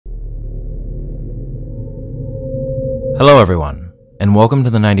Hello everyone, and welcome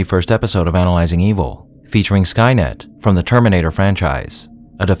to the 91st episode of Analyzing Evil, featuring Skynet from the Terminator franchise.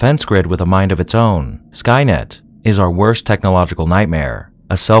 A defense grid with a mind of its own, Skynet is our worst technological nightmare,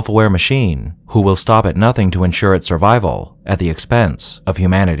 a self-aware machine who will stop at nothing to ensure its survival at the expense of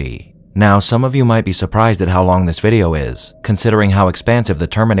humanity. Now, some of you might be surprised at how long this video is, considering how expansive the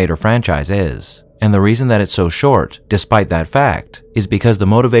Terminator franchise is. And the reason that it's so short, despite that fact, is because the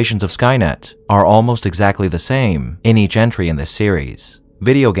motivations of Skynet are almost exactly the same in each entry in this series.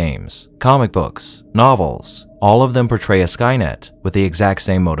 Video games, comic books, novels, all of them portray a Skynet with the exact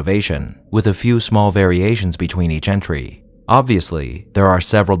same motivation, with a few small variations between each entry. Obviously, there are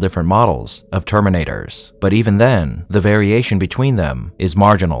several different models of Terminators, but even then, the variation between them is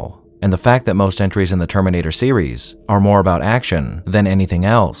marginal. And the fact that most entries in the Terminator series are more about action than anything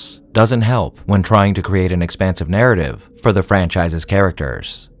else doesn't help when trying to create an expansive narrative for the franchise's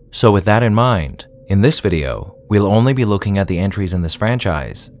characters. So with that in mind, in this video, we'll only be looking at the entries in this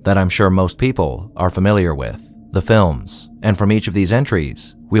franchise that I'm sure most people are familiar with, the films. And from each of these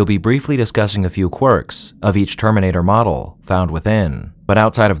entries, we'll be briefly discussing a few quirks of each Terminator model found within. But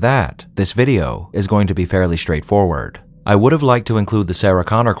outside of that, this video is going to be fairly straightforward. I would have liked to include the Sarah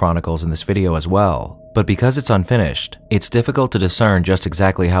Connor Chronicles in this video as well, but because it's unfinished, it's difficult to discern just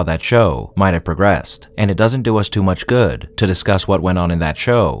exactly how that show might have progressed, and it doesn't do us too much good to discuss what went on in that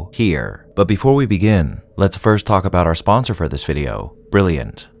show here. But before we begin, let's first talk about our sponsor for this video,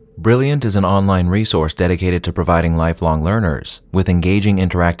 Brilliant. Brilliant is an online resource dedicated to providing lifelong learners with engaging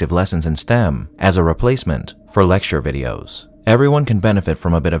interactive lessons in STEM as a replacement for lecture videos. Everyone can benefit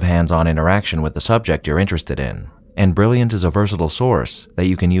from a bit of hands-on interaction with the subject you're interested in. And Brilliant is a versatile source that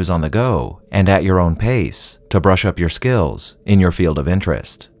you can use on the go and at your own pace to brush up your skills in your field of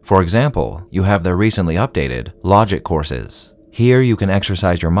interest. For example, you have their recently updated Logic courses. Here you can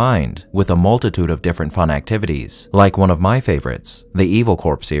exercise your mind with a multitude of different fun activities, like one of my favorites, the Evil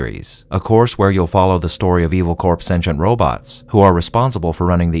Corp series, a course where you'll follow the story of Evil Corp's sentient robots who are responsible for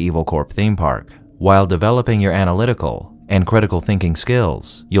running the Evil Corp theme park. While developing your analytical and critical thinking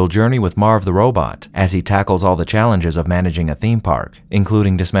skills, you'll journey with Marv the robot as he tackles all the challenges of managing a theme park,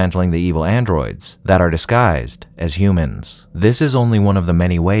 including dismantling the evil androids that are disguised as humans. This is only one of the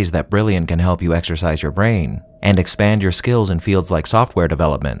many ways that Brilliant can help you exercise your brain and expand your skills in fields like software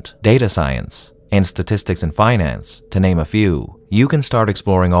development, data science, and statistics and finance, to name a few. You can start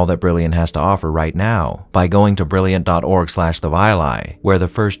exploring all that Brilliant has to offer right now by going to brilliant.org/thevileye, where the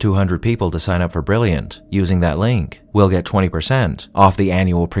first 200 people to sign up for Brilliant using that link will get 20% off the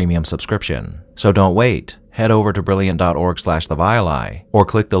annual premium subscription. So don't wait. Head over to brilliant.org/thevileye or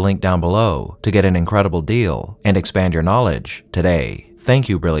click the link down below to get an incredible deal and expand your knowledge today. Thank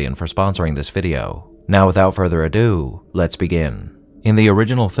you, Brilliant, for sponsoring this video. Now, without further ado, let's begin. In the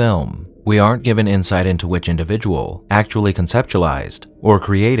original film, we aren't given insight into which individual actually conceptualized or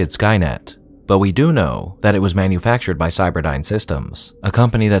created Skynet, but we do know that it was manufactured by Cyberdyne Systems, a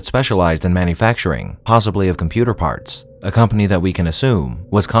company that specialized in manufacturing, possibly of computer parts, a company that we can assume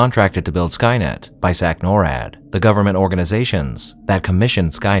was contracted to build Skynet by SAC-NORAD, the government organizations that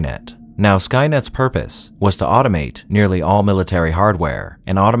commissioned Skynet. Now, Skynet's purpose was to automate nearly all military hardware,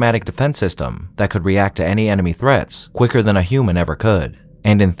 an automatic defense system that could react to any enemy threats quicker than a human ever could.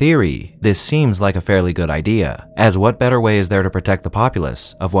 And in theory, this seems like a fairly good idea, as what better way is there to protect the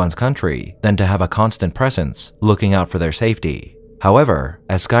populace of one's country than to have a constant presence looking out for their safety? However,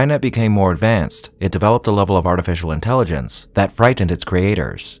 as Skynet became more advanced, it developed a level of artificial intelligence that frightened its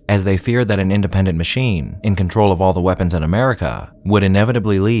creators, as they feared that an independent machine in control of all the weapons in America would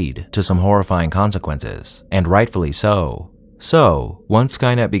inevitably lead to some horrifying consequences, and rightfully so. So, once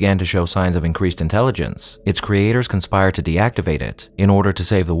Skynet began to show signs of increased intelligence, its creators conspired to deactivate it in order to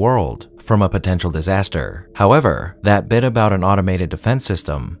save the world from a potential disaster. However, that bit about an automated defense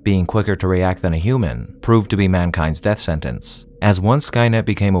system being quicker to react than a human proved to be mankind's death sentence. As once Skynet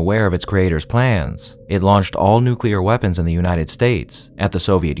became aware of its creators' plans, it launched all nuclear weapons in the United States at the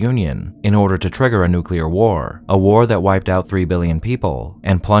Soviet Union in order to trigger a nuclear war, a war that wiped out 3 billion people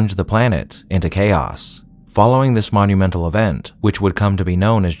and plunged the planet into chaos. Following this monumental event, which would come to be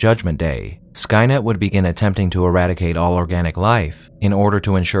known as Judgment Day, Skynet would begin attempting to eradicate all organic life in order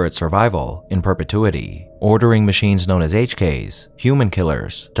to ensure its survival in perpetuity, ordering machines known as HKs, human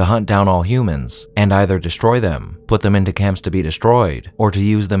killers, to hunt down all humans and either destroy them, put them into camps to be destroyed, or to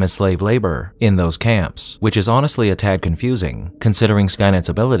use them as slave labor in those camps, which is honestly a tad confusing, considering Skynet's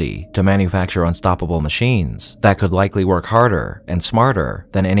ability to manufacture unstoppable machines that could likely work harder and smarter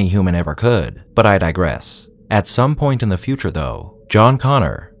than any human ever could. But I digress. At some point in the future though, John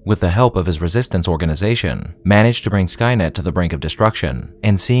Connor, with the help of his resistance organization, managed to bring Skynet to the brink of destruction,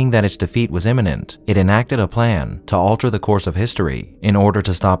 and seeing that its defeat was imminent, it enacted a plan to alter the course of history in order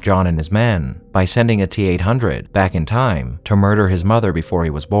to stop John and his men by sending a T-800 back in time to murder his mother before he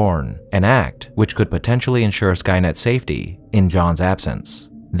was born, an act which could potentially ensure Skynet's safety in John's absence.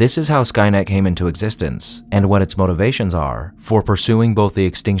 This is how Skynet came into existence, and what its motivations are for pursuing both the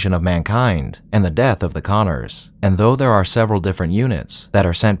extinction of mankind and the death of the Connors. And though there are several different units that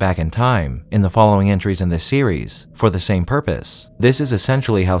are sent back in time in the following entries in this series for the same purpose, this is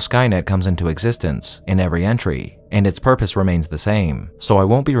essentially how Skynet comes into existence in every entry, and its purpose remains the same. So I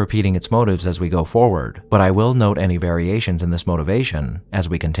won't be repeating its motives as we go forward, but I will note any variations in this motivation as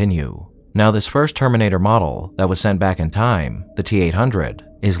we continue. Now, this first Terminator model that was sent back in time, the T-800,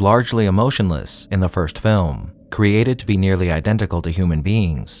 is largely emotionless in the first film. Created to be nearly identical to human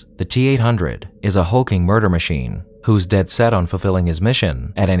beings, the T-800 is a hulking murder machine who's dead set on fulfilling his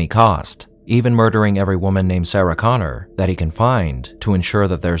mission at any cost, even murdering every woman named Sarah Connor that he can find to ensure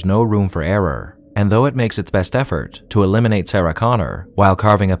that there's no room for error. And though it makes its best effort to eliminate Sarah Connor while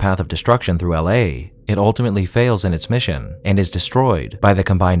carving a path of destruction through LA, it ultimately fails in its mission and is destroyed by the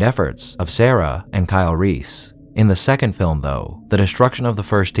combined efforts of Sarah and Kyle Reese. In the second film, though, the destruction of the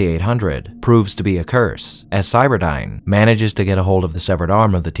first T-800 proves to be a curse, as Cyberdyne manages to get a hold of the severed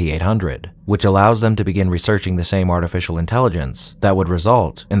arm of the T-800, which allows them to begin researching the same artificial intelligence that would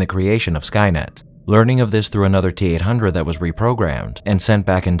result in the creation of Skynet. Learning of this through another T-800 that was reprogrammed and sent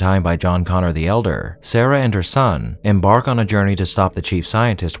back in time by John Connor the Elder, Sarah and her son embark on a journey to stop the chief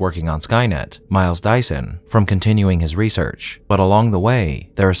scientist working on Skynet, Miles Dyson, from continuing his research. But along the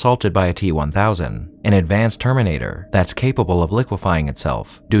way, they're assaulted by a T-1000, an advanced Terminator that's capable of liquefying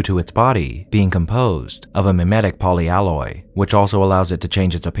itself due to its body being composed of a mimetic polyalloy, which also allows it to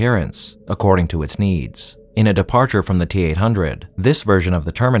change its appearance according to its needs. In a departure from the T-800, this version of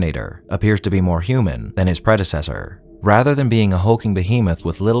the Terminator appears to be more human than his predecessor. Rather than being a hulking behemoth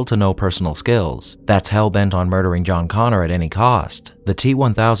with little to no personal skills that's hell-bent on murdering John Connor at any cost, the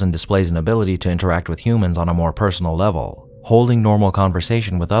T-1000 displays an ability to interact with humans on a more personal level, holding normal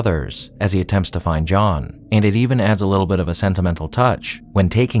conversation with others as he attempts to find John, and it even adds a little bit of a sentimental touch when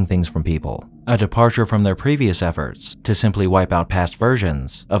taking things from people, a departure from their previous efforts to simply wipe out past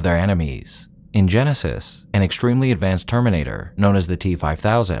versions of their enemies. In Genesis, an extremely advanced Terminator, known as the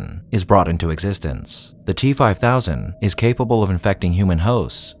T-5000, is brought into existence. The T-5000 is capable of infecting human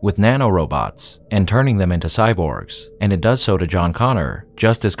hosts with nanorobots and turning them into cyborgs, and it does so to John Connor,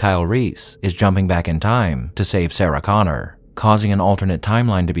 just as Kyle Reese is jumping back in time to save Sarah Connor, causing an alternate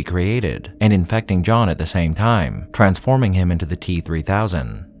timeline to be created and infecting John at the same time, transforming him into the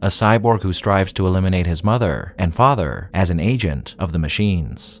T-3000, a cyborg who strives to eliminate his mother and father as an agent of the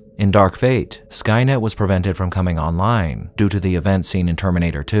machines. In Dark Fate, Skynet was prevented from coming online due to the events seen in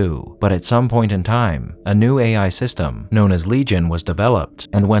Terminator 2, but at some point in time, a new AI system known as Legion was developed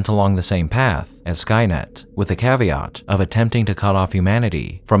and went along the same path as Skynet, with the caveat of attempting to cut off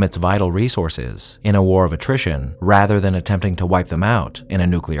humanity from its vital resources in a war of attrition rather than attempting to wipe them out in a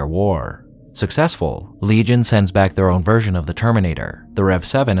nuclear war. Successful, Legion sends back their own version of the Terminator, the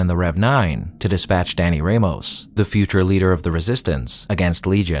Rev-7 and the Rev-9, to dispatch Danny Ramos, the future leader of the Resistance, against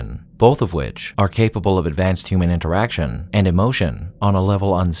Legion, both of which are capable of advanced human interaction and emotion on a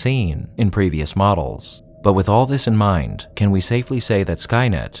level unseen in previous models. But with all this in mind, can we safely say that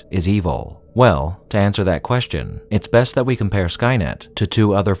Skynet is evil? Well, to answer that question, it's best that we compare Skynet to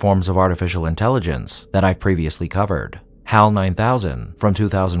two other forms of artificial intelligence that I've previously covered: HAL 9000 from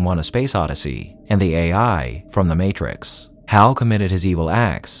 2001: A Space Odyssey, and the AI from The Matrix. HAL committed his evil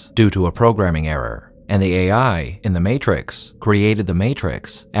acts due to a programming error, and the AI in The Matrix created the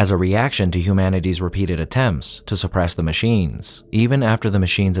Matrix as a reaction to humanity's repeated attempts to suppress the machines, even after the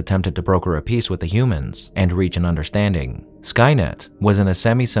machines attempted to broker a peace with the humans and reach an understanding. Skynet was in a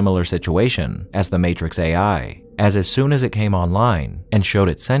semi-similar situation as the Matrix AI, as soon as it came online and showed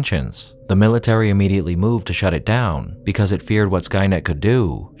its sentience, the military immediately moved to shut it down because it feared what Skynet could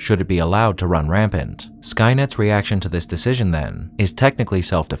do should it be allowed to run rampant. Skynet's reaction to this decision, then, is technically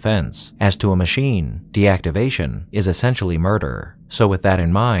self-defense. As to a machine, deactivation is essentially murder. So with that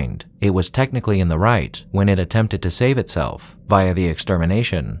in mind, it was technically in the right when it attempted to save itself via the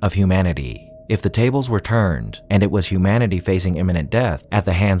extermination of humanity. If the tables were turned and it was humanity facing imminent death at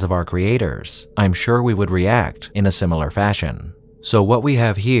the hands of our creators, I'm sure we would react in a similar fashion. So what we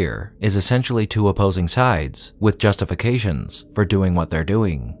have here is essentially two opposing sides with justifications for doing what they're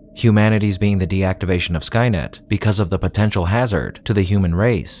doing. Humanity's being the deactivation of Skynet because of the potential hazard to the human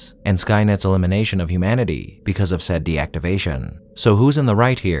race, and Skynet's elimination of humanity because of said deactivation. So who's in the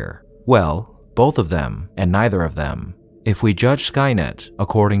right here? Well, both of them and neither of them. If we judge Skynet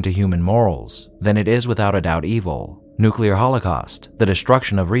according to human morals, then it is without a doubt evil. Nuclear holocaust, the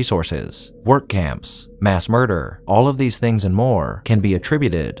destruction of resources, work camps, mass murder, all of these things and more can be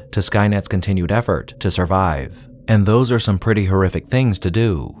attributed to Skynet's continued effort to survive. And those are some pretty horrific things to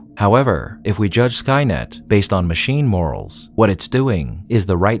do. However, if we judge Skynet based on machine morals, what it's doing is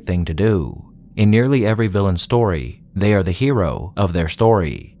the right thing to do. In nearly every villain's story, they are the hero of their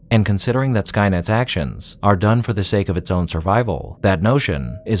story. And considering that Skynet's actions are done for the sake of its own survival, that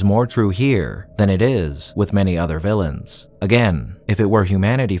notion is more true here than it is with many other villains. Again, if it were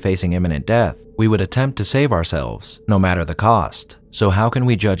humanity facing imminent death, we would attempt to save ourselves, no matter the cost. So how can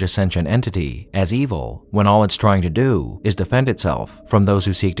we judge a sentient entity as evil when all it's trying to do is defend itself from those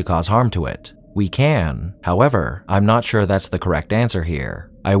who seek to cause harm to it? We can. However, I'm not sure that's the correct answer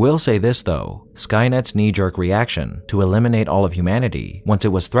here. I will say this though, Skynet's knee-jerk reaction to eliminate all of humanity once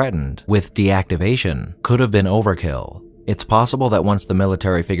it was threatened with deactivation could have been overkill. It's possible that once the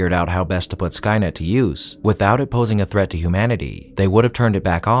military figured out how best to put Skynet to use, without it posing a threat to humanity, they would have turned it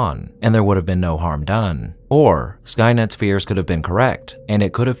back on, and there would have been no harm done. Or, Skynet's fears could have been correct, and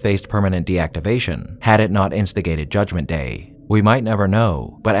it could have faced permanent deactivation had it not instigated Judgment Day. We might never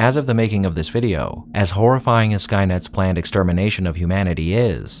know, but as of the making of this video, as horrifying as Skynet's planned extermination of humanity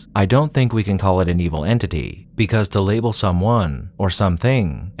is, I don't think we can call it an evil entity, because to label someone or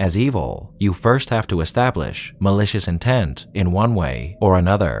something as evil, you first have to establish malicious intent in one way or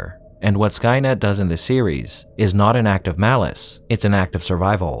another. And what Skynet does in this series is not an act of malice, it's an act of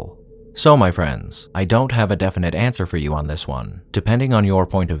survival. So my friends, I don't have a definite answer for you on this one. Depending on your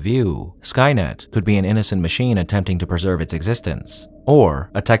point of view, Skynet could be an innocent machine attempting to preserve its existence,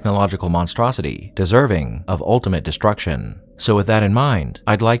 or a technological monstrosity deserving of ultimate destruction. So with that in mind,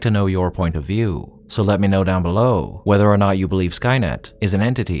 I'd like to know your point of view. So let me know down below whether or not you believe Skynet is an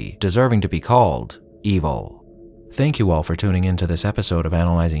entity deserving to be called evil. Thank you all for tuning in to this episode of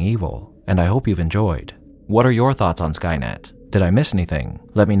Analyzing Evil, and I hope you've enjoyed. What are your thoughts on Skynet? Did I miss anything?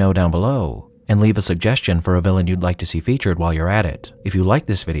 Let me know down below, and leave a suggestion for a villain you'd like to see featured while you're at it. If you like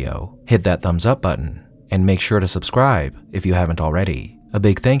this video, hit that thumbs up button, and make sure to subscribe if you haven't already. A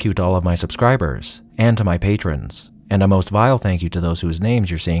big thank you to all of my subscribers, and to my patrons, and a most vile thank you to those whose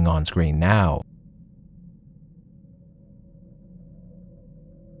names you're seeing on screen now.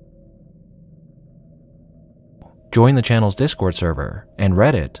 Join the channel's Discord server and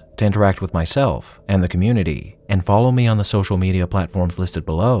Reddit to interact with myself and the community, and follow me on the social media platforms listed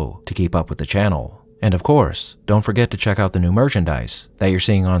below to keep up with the channel. And of course, don't forget to check out the new merchandise that you're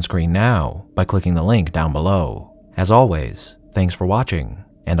seeing on screen now by clicking the link down below. As always, thanks for watching,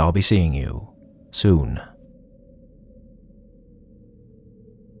 and I'll be seeing you soon.